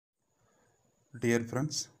Dear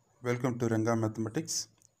friends, welcome to Ranga Mathematics.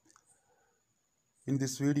 In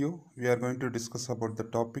this video, we are going to discuss about the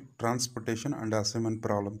topic transportation and assignment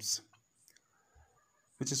problems,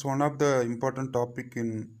 which is one of the important topic in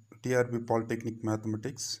TRB polytechnic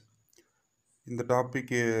mathematics. இந்த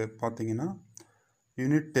topic பார்த்தீங்கன்னா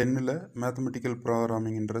unit 10ல் mathematical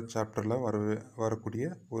ப்ரோக்ராமிங்ன்ற சாப்டரில்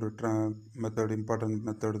வரக்கூடிய ஒரு method important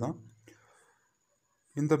method தான்.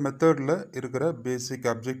 இந்த மெத்தடில் இருக்கிற பேசிக்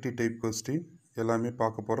objective type question எல்லாமே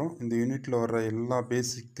பார்க்க போகிறோம். இந்த யூனிட்டில் வர்ற எல்லா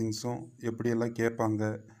பேசிக் திங்ஸும் எப்படியெல்லாம் கேட்பாங்க,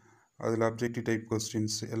 அதில் அப்ஜெக்டிவ் டைப்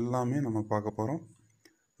கொஸ்டின்ஸ் எல்லாமே நம்ம பார்க்க போகிறோம்.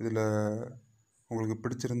 இதில் உங்களுக்கு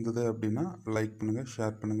பிடிச்சிருந்தது அப்படின்னா லைக் பண்ணுங்கள்,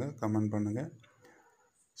 ஷேர் பண்ணுங்கள், கமெண்ட் பண்ணுங்கள்.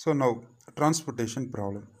 So now transportation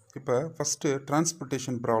problem. இப்போ ஃபஸ்ட்டு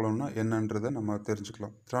டிரான்ஸ்போர்ட்டேஷன் ப்ராப்ளம்னா என்னன்றதை நம்ம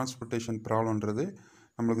தெரிஞ்சுக்கலாம். டிரான்ஸ்போர்ட்டேஷன் ப்ராப்ளம்ன்றது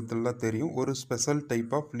நம்மளுக்கு இதெல்லாம் தெரியும், ஒரு special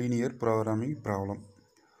type of linear programming problem.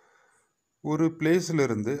 ஒரு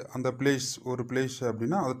பிளேஸிலிருந்து ஒரு பிளேஸ்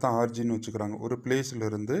அப்படின்னா அதை தான் ஆர்ஜின்னு வச்சுக்கிறாங்க. ஒரு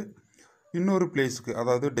பிளேஸிலிருந்து இன்னொரு பிளேஸுக்கு,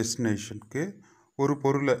 அதாவது டெஸ்டினேஷனுக்கு ஒரு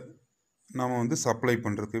பொருளை நாம் சப்ளை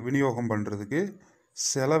பண்ணுறதுக்கு, விநியோகம் பண்ணுறதுக்கு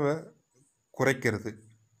செலவை குறைக்கிறது.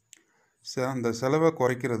 அந்த செலவை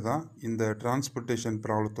குறைக்கிறது தான் இந்த டிரான்ஸ்போர்ட்டேஷன்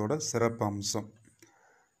ப்ராப்ளத்தோட சிறப்பு அம்சம்,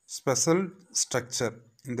 ஸ்பெஷல் ஸ்ட்ரக்சர்.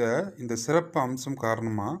 இந்த சிறப்பு அம்சம்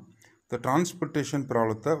காரணமாக இந்த டிரான்ஸ்போர்ட்டேஷன்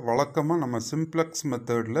ப்ராப்ளத்தை வழக்கமாக நம்ம சிம்ப்ளெக்ஸ்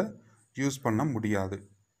மெத்தடில் யூஸ் பண்ண முடியாது.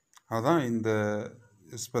 அதான் இந்த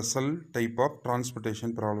ஸ்பெஷல் டைப் ஆஃப்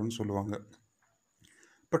டிரான்ஸ்போர்ட்டேஷன் ப்ராப்ளம்னு சொல்லுவாங்க.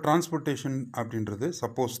 இப்போ டிரான்ஸ்போர்ட்டேஷன் அப்படின்றது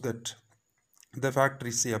சப்போஸ் தட் இந்த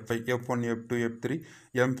factories F1, F2, F3,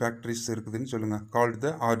 M factories இருக்குதுன்னு சொல்லுங்கள், கால்டு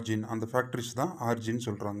த ஆர்ஜின். அந்த ஃபேக்ட்ரிஸ் தான் ஆர்ஜின்னு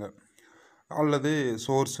சொல்கிறாங்க, அல்லது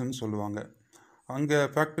சோர்ஸுன்னு சொல்லுவாங்க. அங்கே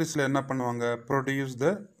ஃபேக்ட்ரிஸில் என்ன பண்ணுவாங்க, ப்ரொடியூஸ் த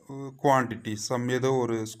குவான்டிட்டிஸ். ஏதோ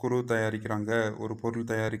ஒரு ஸ்க்ரூ தயாரிக்கிறாங்க, ஒரு பொருள்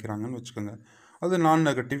தயாரிக்கிறாங்கன்னு வச்சுக்கோங்க, அது நான்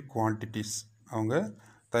நெகட்டிவ் குவான்டிட்டிஸ் அவங்க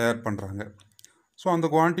தயார் பண்ணுறாங்க. ஸோ அந்த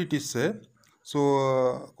குவான்டிட்டிஸை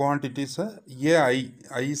AI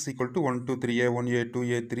is equal to 1 2 3 A1 A2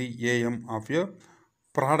 A3 AM of a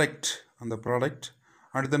product. அந்த ப்ராடக்ட்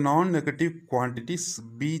அண்ட் த நான் negative quantities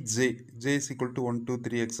PJ, J is equal to 1 2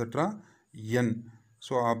 3 etcetera N.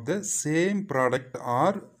 So of the same product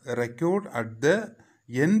or required at the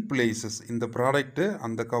N places. இந்த product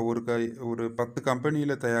ஒரு 10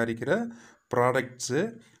 கம்பெனியில் தயாரிக்கிற products,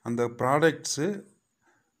 அந்த products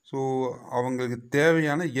so அவங்களுக்கு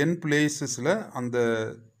தேவையான என் பிளேசஸில் அந்த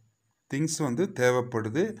திங்ஸ்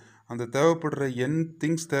தேவைப்படுது. அந்த தேவைப்படுற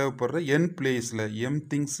தேவைப்படுற என் பிளேஸில்,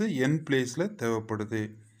 திங்ஸு என் பிளேஸில் தேவைப்படுது.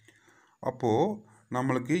 அப்போது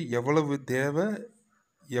நம்மளுக்கு எவ்வளவு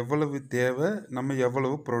தேவை, நம்ம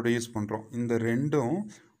எவ்வளவு ப்ரொடியூஸ் பண்ணுறோம், இந்த ரெண்டும்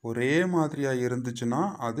ஒரே மாதிரியாக இருந்துச்சுன்னா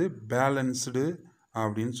அது பேலன்ஸ்டு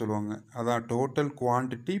அப்படின்னு சொல்லுவாங்க. அதான் total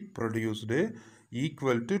quantity produced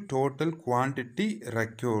equal to total quantity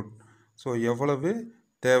required. So எவ்வளவு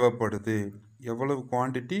தேவைப்படுது, எவ்வளவு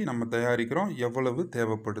குவான்டிட்டி நம்ம தயாரிக்கிறோம், எவ்வளவு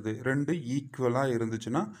தேவைப்படுது, ரெண்டு ஈக்குவலாக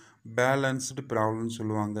இருந்துச்சுன்னா பேலன்ஸ்டு ப்ராப்ளம்னு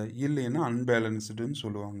சொல்லுவாங்க, இல்லைன்னா அன்பேலன்ஸ்டுன்னு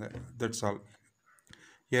சொல்லுவாங்க. That's all.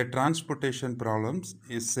 A transportation problems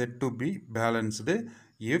is said to be balanced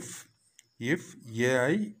if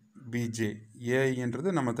AI bj. ஏஐன்றது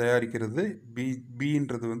நம்ம தயாரிக்கிறது,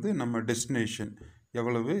 பின்றது நம்ம டெஸ்டினேஷன்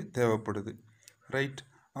எவ்வளவு தேவைப்படுது, ரைட்?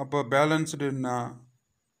 அப்போ பேலன்ஸ்டுன்னா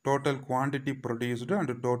total quantity produced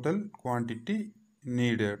and total quantity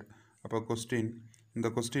needed. அப்போ இந்த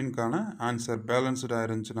கொஸ்டினுக்கான ஆன்சர் பேலன்ஸ்டாக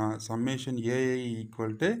இருந்துச்சுன்னா summation AI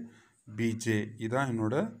equal to PJ. இதான்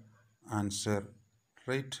என்னோட answer,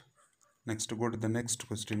 right? Next, go to the next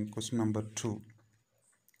question. Question number 2.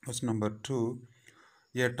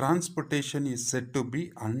 A transportation is said to be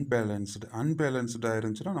unbalanced. Unbalanced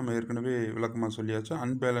ஆயிருந்துச்சுன்னா நம்ம ஏற்கனவே விளக்கமாக சொல்லியாச்சு.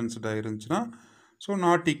 Unbalanced ஆயிருந்துச்சுன்னா ஸோ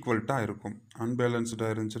நாட் ஈக்குவல்ட்டாக இருக்கும். Unbalanced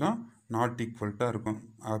ஆயிருந்துச்சுன்னா நாட் ஈக்குவல்ட்டாக இருக்கும்.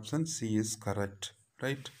 Option C is correct,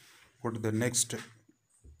 right? Go to the next.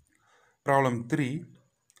 Problem 3.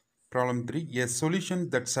 A solution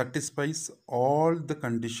that satisfies all the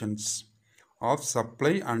conditions of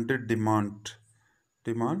supply and demand,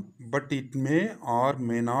 but it may or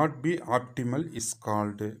may not be optimal is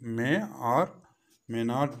called. May or may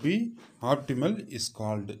not be optimal is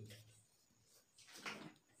called.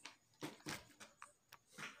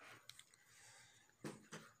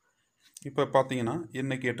 இப்போ பார்த்தீங்கன்னா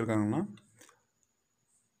என்ன கேட்டிருக்காங்கன்னா,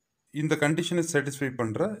 இந்த கண்டிஷனை satisfy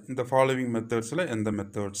பண்ணுற இந்த following மெத்தட்ஸில் எந்த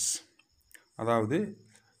methods, அதாவது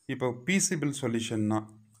இப்போ பீசிபிள் சொல்யூஷன்னா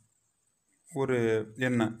ஒரு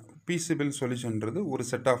என்ன, பீசிபிள் சொல்யூஷன்றது ஒரு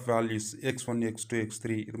set of values x1 x2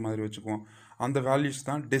 x3 இது மாதிரி வச்சுக்குவோம். அந்த வேல்யூஸ்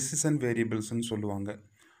தான் டெசிஷன் வேரியபிள்ஸ்ன்னு சொல்லுவாங்க.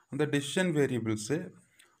 அந்த டெசிஷன் வேரியபிள்ஸு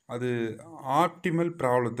அது ஆப்டிமல்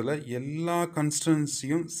ப்ராப்ளத்தில் எல்லா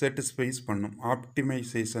கன்ஸ்டன்ஸையும் சாட்டிஸ்ஃபைஸ் பண்ணும்.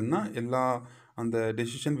 ஆப்டிமைசேஷன்னா எல்லா அந்த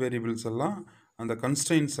டெசிஷன் வேரியபிள்ஸ் எல்லாம் அந்த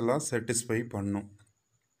கன்ஸ்ட்ரெயின்ஸ் எல்லாம் சாட்டிஸ்ஃபை பண்ணும்.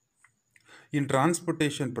 In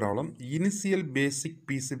transportation problem, initial basic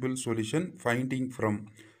feasible solution finding from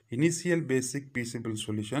initial basic feasible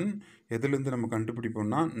solution எதுலேருந்து நம்ம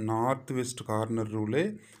கண்டுபிடிப்போம்னா north west corner rule,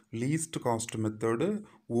 least cost method,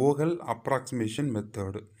 Vogel approximation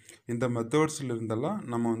method. இந்த மெத்தட்ஸில் இருந்தெல்லாம்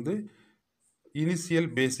நம்ம வந்து initial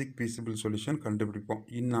basic feasible solution கண்டுபிடிப்போம்.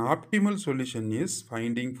 In optimal solution is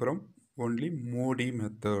finding from only Modi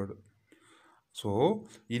method. So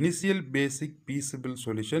initial basic feasible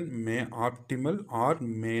solution may optimal or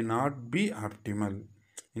may not be optimal.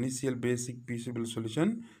 Initial basic feasible solution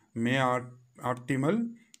may optimal,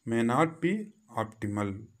 may not be optimal.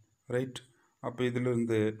 Right? அப்போ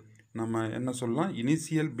இதிலிருந்து நம்ம என்ன சொல்லலாம்,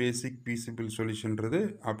 initial பேசிக் feasible solutionன்றது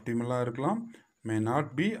ஆப்டிமலாக இருக்கலாம், may not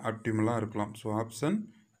be optimalaக இருக்கலாம். So option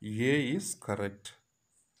A is correct.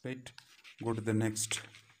 Right? Go to the next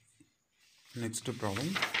problem.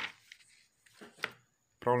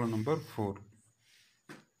 Problem number 4.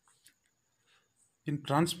 In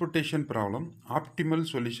transportation problem, optimal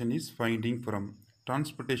solution is finding from.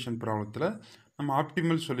 Transportation problemத்தில் நம்ம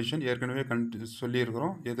optimal solution ஏற்கனவே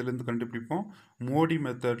சொல்லியிருக்கிறோம். எதுலேருந்து கண்டுபிடிப்போம், மோடி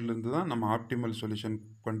மெத்தட்லேருந்து தான் நம்ம ஆப்டிமல் சொல்யூஷன்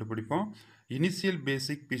கண்டுபிடிப்போம். Initial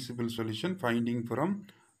basic feasible solution finding from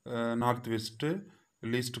north west,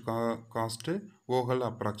 least cost, Vogel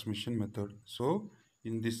approximation method. So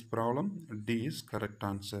in this problem D is correct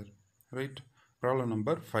answer. Right. Problem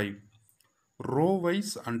number 5. Row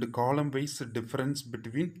wise and column wise difference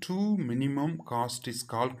between two minimum cost is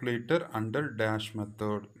calculated under dash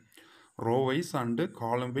method. Row wise and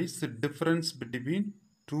column wise difference between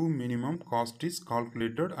two minimum cost is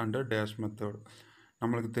calculated under dash method.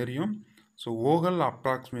 நம்மளுக்கு தெரியும். So Vogel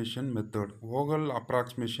approximation method, Vogel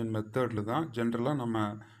approximation மெத்தடில் தான் ஜென்ரலாக நம்ம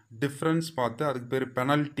difference பார்த்து அதுக்கு பேர்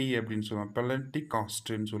penalty அப்படின்னு சொல்லுவோம், பெனல்ட்டி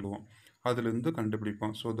காஸ்ட்டுன்னு சொல்லுவோம், அதுலேருந்து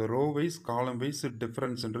கண்டுபிடிப்போம். ஸோ த ரோ வைஸ் காலம் வைஸ்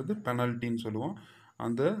டிஃப்ரென்ஸ்ன்றது பெனல்ட்டின்னு சொல்லுவோம்.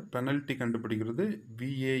 அந்த பெனல்ட்டி கண்டுபிடிக்கிறது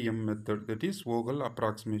VAM method, that is Vogel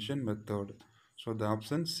approximation method. So the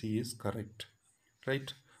option C is correct.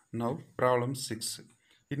 Right. Now problem 6.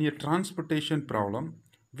 In a transportation problem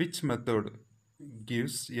which method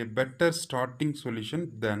gives a better starting solution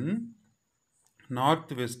than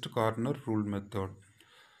northwest corner rule method?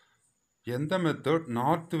 எந்த method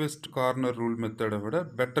north west corner rule மெத்தடை விட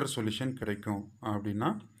better solution கிடைக்கும் அப்படின்னா,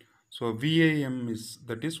 so VAM is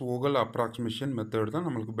that is Vogel approximation method தான்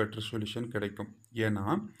நம்மளுக்கு better solution கிடைக்கும். ஏன்னா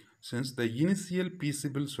since the initial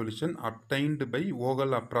feasible solution obtained by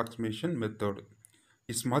Vogel approximation method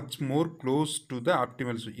is much more close to the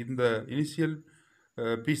optimal. இந்த initial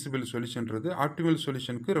feasible சொல்யூஷன்றது optimal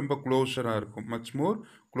சொல்யூஷனுக்கு ரொம்ப க்ளோஸராக இருக்கும், much more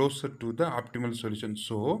closer to the optimal solution.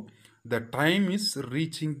 So the time is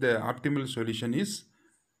reaching the optimal solution is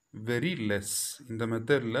very less. இந்த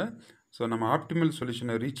மெத்தடில் so நம்ம optimal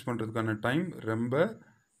சொல்யூஷனை reach பண்ணுறதுக்கான time ரொம்ப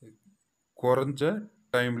குறைஞ்ச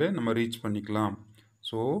டைமில் நம்ம ரீச் பண்ணிக்கலாம்.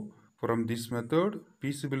 So from this method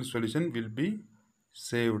feasible solution will be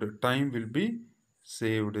saved, time will be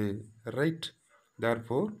saved. Right.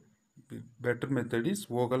 Therefore better method is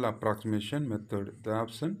Vogel approximation method. The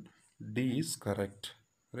option D is correct.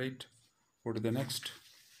 Right. Go to the next.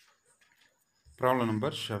 Problem number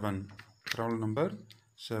 7. Problem number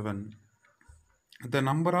 7. The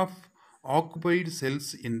number of occupied cells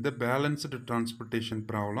in the balanced transportation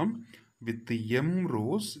problem with the m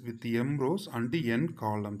rows and n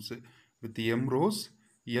columns. With the m rows,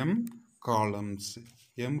 m columns.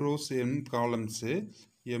 m rows, n columns.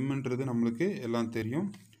 m என்றது நம்மளுக்கு எல்லாம் தெரியும்.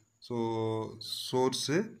 So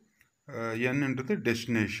source, என்னன்றது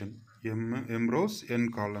destination, m rows n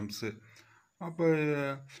columns. அப்போ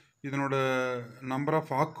இதனோட number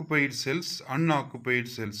of occupied cells, அன்ஆக்குபைடு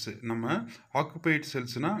cells. நம்ம occupied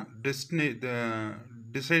செல்ஸ்னால்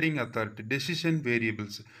deciding authority, decision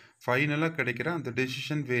variables, ஃபைனலாக கிடைக்கிற அந்த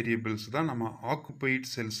டெசிஷன் வேரியபிள்ஸ் தான் நம்ம ஆக்குபைடு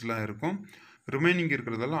செல்ஸ்லாம் இருக்கும். ரிமைனிங்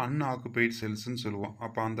இருக்கிறதெல்லாம் அன்ஆக்குபைடு செல்ஸ்ன்னு சொல்லுவோம்.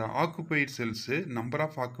 அப்போ அந்த occupied cells, number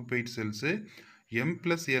of occupied cells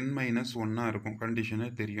m+n-1 இருக்கும், கண்டிஷனே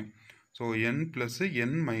தெரியும். So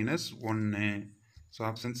n+n-1. So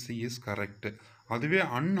option C is correct. அதுவே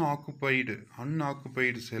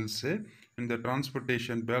அன்ஆக்குபைடு செல்ஸு இந்த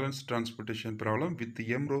transportation balance transportation problem with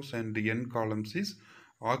m rows and n columns is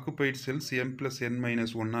occupied cells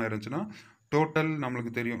m+n-1 இருந்துச்சுன்னா டோட்டல்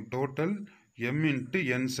நம்மளுக்கு தெரியும், டோட்டல்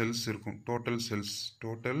m×n செல்ஸ் இருக்கும். Total cells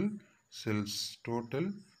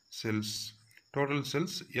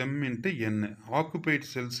m×n. Occupied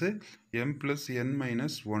cells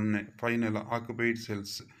m+n-1 ஃபைனலாக occupied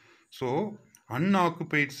cells. So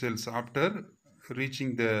unoccupied cells after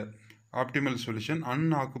reaching the optimal solution.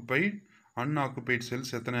 Unoccupied cells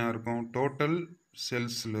எத்தனையா இருக்கும்? total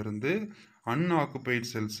cellsல இருந்து unoccupied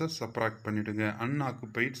cells subtract பண்ணிடுங்க.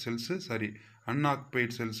 unoccupied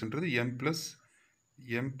cellsன்றது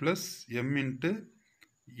m plus m into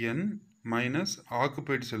n minus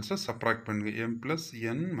occupied cells subtract பண்ணுங்க. m plus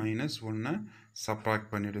n minus 1 subtract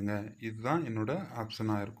பண்ணிடுங்க. இதுதான் என்னோட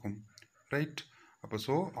ஆப்ஷனா இருக்கும். Right? அப்போ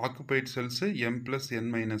so occupied cells m plus n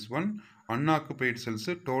minus 1, unoccupied cells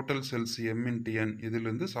total cells m into n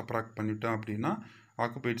இதிலிருந்து subtract பண்ணிட்டோம் அப்படின்னா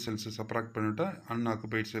occupied cells subtract பண்ணிட்டா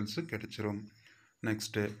unoccupied cells கிடைச்சிரும்.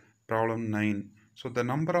 Next, problem 9. So the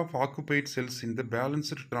number of occupied cells in the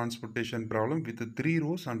balanced transportation problem with 3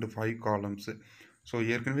 rows and 5 columns. So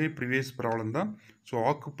ஏற்கனவே previous problem தான். So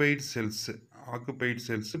occupied cells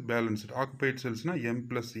balanced. Occupied cells na m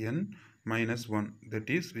plus n minus 1, that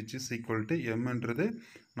is which is equal to m என்றது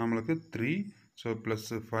நம்மளுக்கு 3, so plus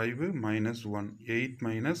 5 minus 1, 8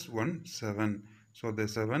 minus 1, 7. So the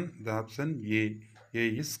option A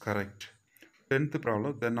is correct. 10th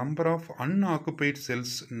problem, the number of unoccupied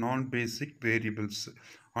cells non-basic variables.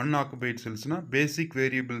 Unoccupied cells na basic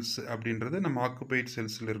variables அப்படின்றது நம்ம occupied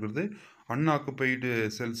cellsல இருக்கிறது, unoccupied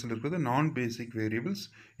cellsல இருக்கிறது non-basic variables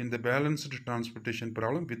in the balanced transportation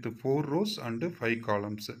problem with 4 rows and 5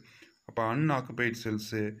 columns. அப்போ unoccupied cells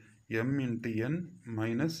m into n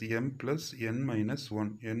minus m plus n minus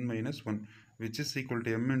 1 which is equal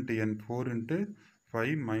to m into n 4 into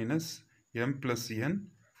 5 minus m plus n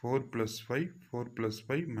 4 plus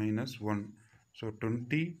 5 minus 1. So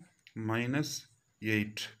 20 minus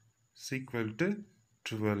 8 is equal to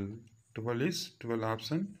 12. 12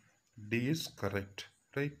 option D is correct.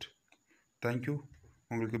 Right? Thank you.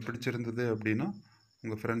 உங்களுக்கு பிடிச்சிருந்தது அப்படின்னா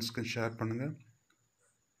உங்கள் ஃப்ரெண்ட்ஸ்க்கு share பண்ணுங்கள்.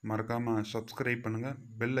 மறக்காமல் subscribe பண்ணுங்கள்,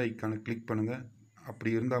 bell ஐக்கானை click பண்ணுங்கள். அப்படி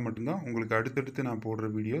இருந்தால் மட்டும்தான் உங்களுக்கு அடுத்தடுத்து நான் போடுற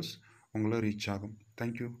வீடியோஸ் உங்களை ரீச் ஆகும்.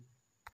 தேங்க்யூ.